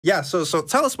Yeah, so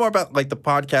tell us more about like the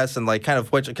podcast and like kind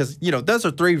of which, because those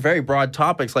are three very broad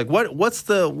topics. Like what's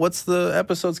the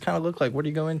episodes kind of look like? What do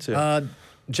you go into?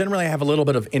 Generally, I have a little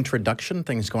bit of introduction,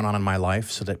 things going on in my life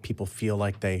so that people feel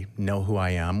like they know who I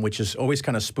am, which is always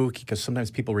kind of spooky because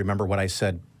sometimes people remember what I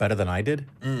said better than I did.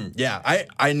 Yeah,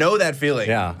 I know that feeling.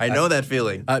 Yeah. I know that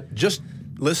feeling. Just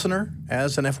listener,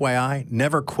 as an FYI,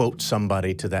 never quote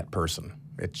somebody to that person.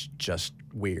 It's just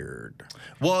weird.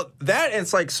 Well,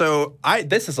 it's like,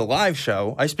 this is a live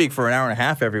show. I speak for an hour and a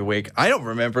half every week. I don't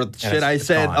remember the shit I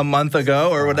said a month ago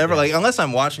or whatever. Like, unless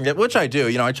I'm watching it, which I do.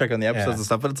 I check on the episodes and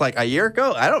stuff. But it's like a year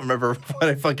ago, I don't remember what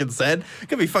I fucking said. It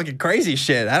could be fucking crazy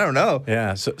shit. I don't know.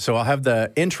 Yeah, so I'll have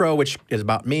the intro, which is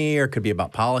about me, or it could be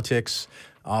about politics.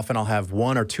 Often I'll have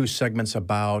one or two segments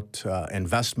about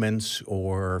investments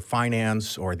or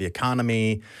finance or the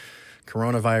economy,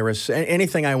 coronavirus,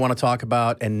 anything I want to talk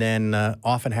about, and then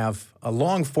often have a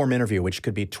long-form interview, which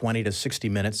could be 20 to 60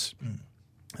 minutes.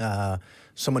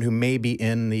 Someone who may be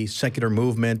in the secular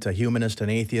movement, a humanist, an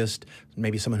atheist,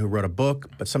 maybe someone who wrote a book,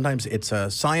 but sometimes it's a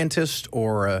scientist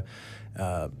or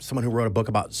someone who wrote a book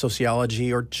about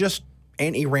sociology or just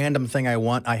any random thing I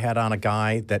want. I had on a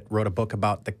guy that wrote a book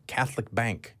about the Catholic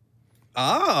Bank.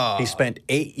 Oh. He spent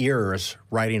 8 years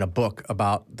writing a book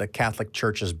about the Catholic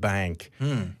Church's bank,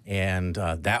 and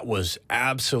that was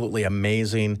absolutely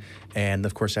amazing. And,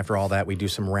 of course, after all that, we do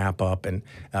some wrap-up. And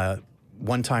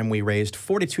one time we raised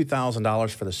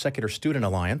 $42,000 for the Secular Student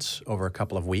Alliance over a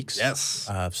couple of weeks. Yes.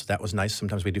 So that was nice.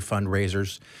 Sometimes we do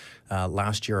fundraisers.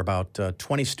 Last year, about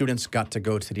 20 students got to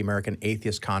go to the American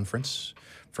Atheist Conference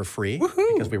for free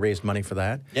because we raised money for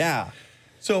that. Yeah.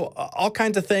 So all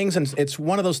kinds of things, and it's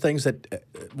one of those things that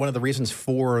one of the reasons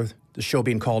for the show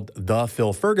being called The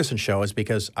Phil Ferguson Show is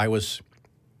because I was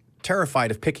terrified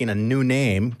of picking a new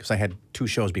name because I had 2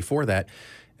 shows before that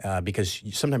because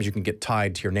sometimes you can get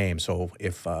tied to your name. So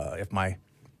if my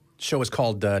show is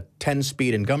called 10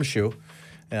 Speed and Gumshoe,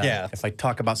 if I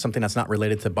talk about something that's not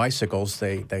related to bicycles,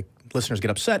 the listeners get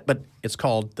upset, but it's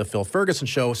called The Phil Ferguson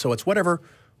Show, so it's whatever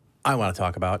I want to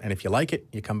talk about. And if you like it,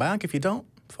 you come back. If you don't,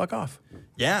 fuck off.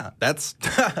 Yeah, that's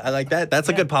I like that. That's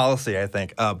a good policy, I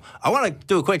think. I want to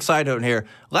do a quick side note here.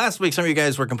 Last week, some of you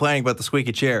guys were complaining about the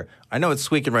squeaky chair. I know it's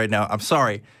squeaking right now. I'm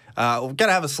sorry. We've got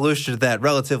to have a solution to that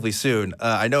relatively soon.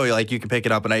 I know you can pick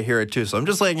it up, and I hear it too. So I'm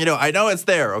just letting you know. I know it's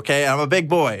there. Okay, I'm a big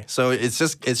boy, so it's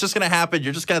just gonna happen.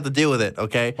 You're just gonna have to deal with it.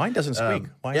 Okay. Mine doesn't squeak.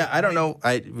 I don't know.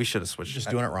 We should have switched. Just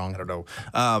doing it wrong. I don't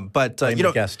know. But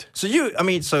guest. So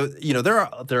there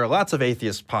are lots of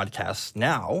atheist podcasts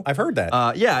now. I've heard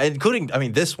that.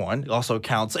 Including this one also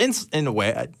counts in a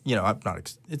way. I'm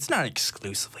not. It's not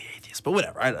exclusively atheist, but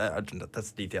whatever.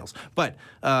 That's details. But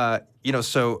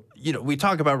we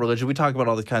talk about religion, we talk about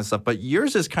all this kind of stuff, but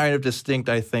yours is kind of distinct,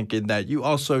 I think, in that you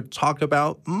also talk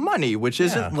about money, which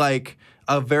isn't like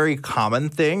a very common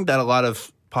thing that a lot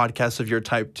of podcasts of your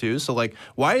type do. So, like,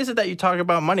 why is it that you talk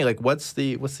about money? Like, what's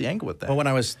the angle with that? Well, when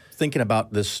I was thinking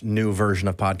about this new version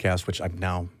of podcast, which I've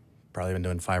now probably been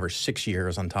doing 5 or 6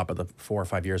 years on top of the 4 or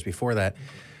 5 years before that,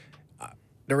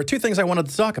 there were 2 things I wanted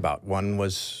to talk about. One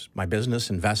was my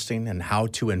business, investing, and how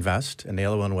to invest, and the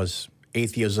other one was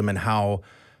atheism and how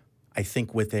I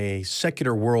think with a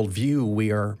secular worldview,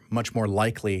 we are much more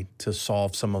likely to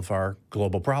solve some of our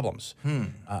global problems.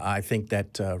 I think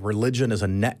that religion is a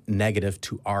net negative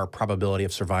to our probability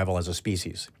of survival as a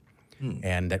species,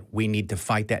 and that we need to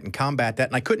fight that and combat that.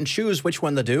 And I couldn't choose which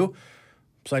one to do,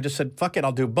 so I just said, fuck it,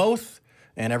 I'll do both.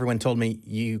 And everyone told me,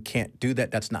 you can't do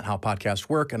that. That's not how podcasts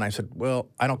work. And I said, well,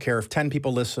 I don't care if 10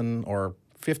 people listen or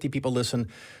 50 people listen.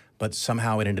 But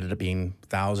somehow it ended up being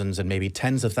thousands and maybe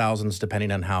tens of thousands,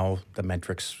 depending on how the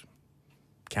metrics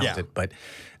count it. But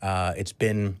it's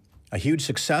been a huge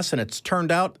success, and it's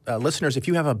turned out, listeners, if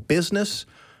you have a business,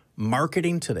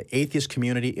 marketing to the atheist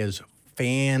community is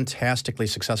fantastically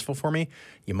successful for me.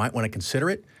 You might want to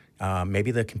consider it. Maybe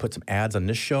they can put some ads on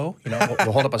this show.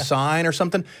 We'll hold up a sign or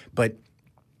something. But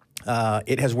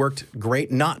it has worked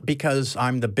great, not because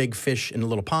I'm the big fish in the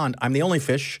little pond. I'm the only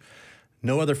fish.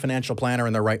 No other financial planner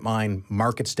in their right mind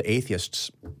markets to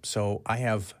atheists, so I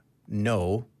have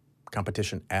no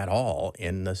competition at all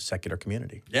in the secular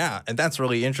community. Yeah, and that's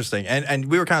really interesting. And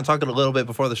we were kind of talking a little bit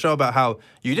before the show about how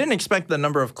you didn't expect the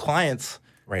number of clients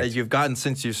that you've gotten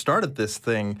since you started this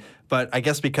thing, but I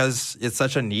guess because it's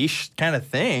such a niche kind of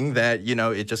thing that,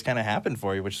 it just kind of happened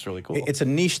for you, which is really cool. It's a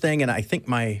niche thing, and I think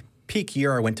my peak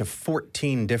year I went to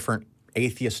 14 different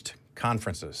atheist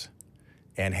conferences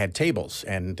and had tables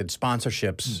and did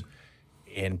sponsorships,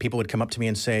 and people would come up to me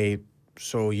and say,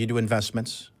 so you do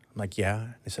investments? I'm like,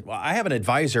 yeah. They said, well, I have an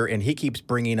advisor, and he keeps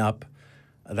bringing up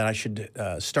that I should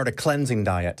start a cleansing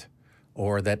diet.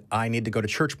 or that I need to go to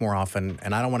church more often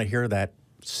and I don't want to hear that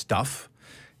stuff.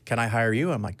 Can I hire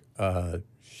you? I'm like,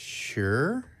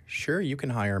 sure, you can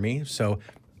hire me. So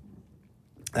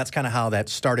that's kind of how that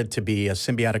started to be a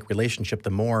symbiotic relationship.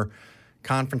 The more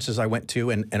conferences I went to,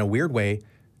 and in a weird way,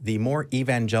 the more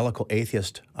evangelical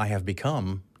atheist I have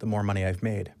become, the more money I've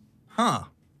made. Huh.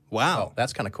 Wow. So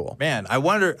that's kind of cool. Man, I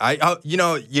wonder, you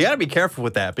know, you got to be careful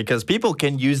with that because people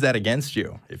can use that against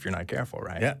you if you're not careful,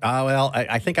 right? Yeah. Well,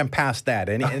 I think I'm past that.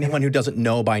 Anyone who doesn't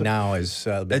know by now is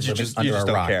you just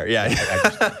don't care. Yeah.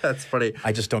 That's funny.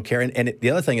 I just don't care. And the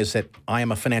other thing is that I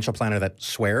am a financial planner that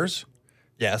swears.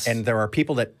 Yes. And there are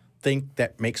people that think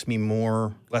that makes me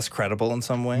less credible in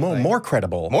some way. More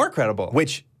credible. More credible.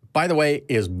 Which, by the way,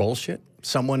 is bullshit.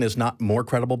 Someone is not more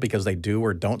credible because they do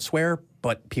or don't swear,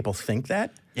 but people think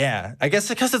that. Yeah, I guess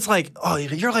because it's like, oh,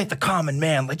 you're like the common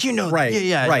man, like you know, right?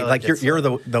 Yeah, right. Like you're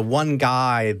the one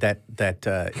guy that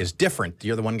is different.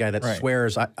 You're the one guy that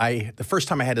swears. The first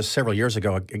time I had this several years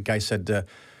ago, a guy said,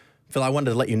 Phil, I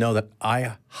wanted to let you know that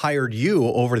I hired you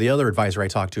over the other advisor I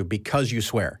talked to because you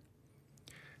swear.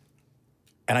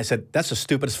 And I said, that's the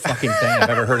stupidest fucking thing I've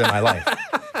ever heard in my life.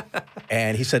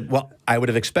 And he said, well, I would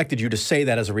have expected you to say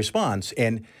that as a response.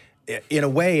 And in a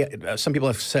way, some people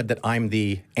have said that I'm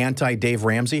the anti-Dave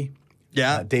Ramsey.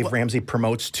 Yeah. Dave Ramsey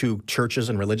promotes to churches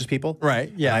and religious people.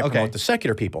 Right. Yeah. And I promote to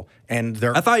secular people. And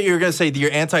I thought you were going to say that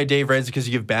you're anti-Dave Ramsey because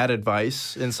you give bad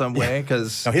advice in some way.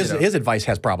 Because no, his advice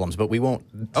has problems, but we won't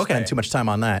spend too much time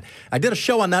on that. I did a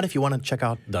show on that if you want to check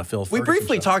out the Phil Ferguson We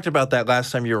briefly show. talked about that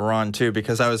last time you were on, too,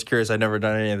 because I was curious. I'd never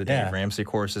done any of the Dave Ramsey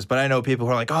courses. But I know people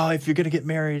who are like, oh, if you're going to get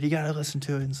married, you got to listen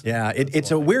to it. Yeah.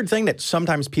 It's a weird thing that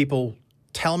sometimes people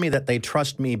tell me that they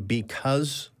trust me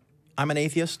because I'm an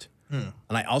atheist. And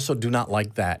I also do not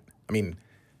like that. I mean,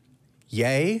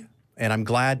 yay, and I'm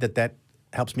glad that that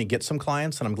helps me get some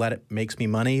clients, and I'm glad it makes me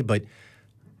money, but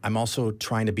I'm also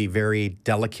trying to be very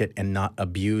delicate and not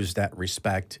abuse that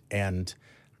respect, and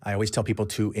I always tell people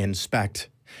to inspect.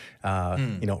 You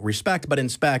know, respect, but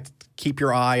inspect. Keep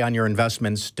your eye on your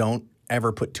investments. Don't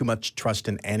ever put too much trust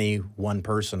in any one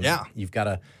person. Yeah. You've got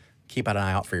to keep an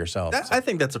eye out for yourself. I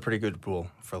think that's a pretty good rule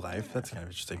for life. That's kind of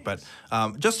interesting. But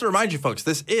just to remind you folks,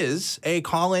 this is a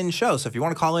call-in show. So if you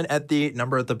want to call in at the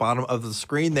number at the bottom of the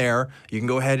screen there, you can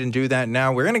go ahead and do that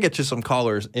now. We're going to get you some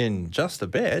callers in just a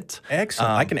bit.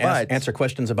 Excellent. I can answer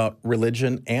questions about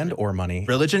religion and or money.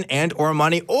 Religion and or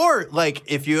money. Or, like,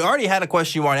 if you already had a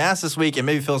question you want to ask this week and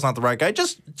maybe Phil's not the right guy,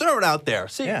 just throw it out there.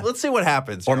 Let's see what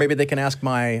happens. Or maybe they can ask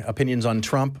my opinions on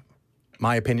Trump.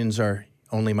 My opinions are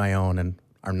only my own and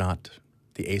are not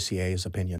the ACA's opinion.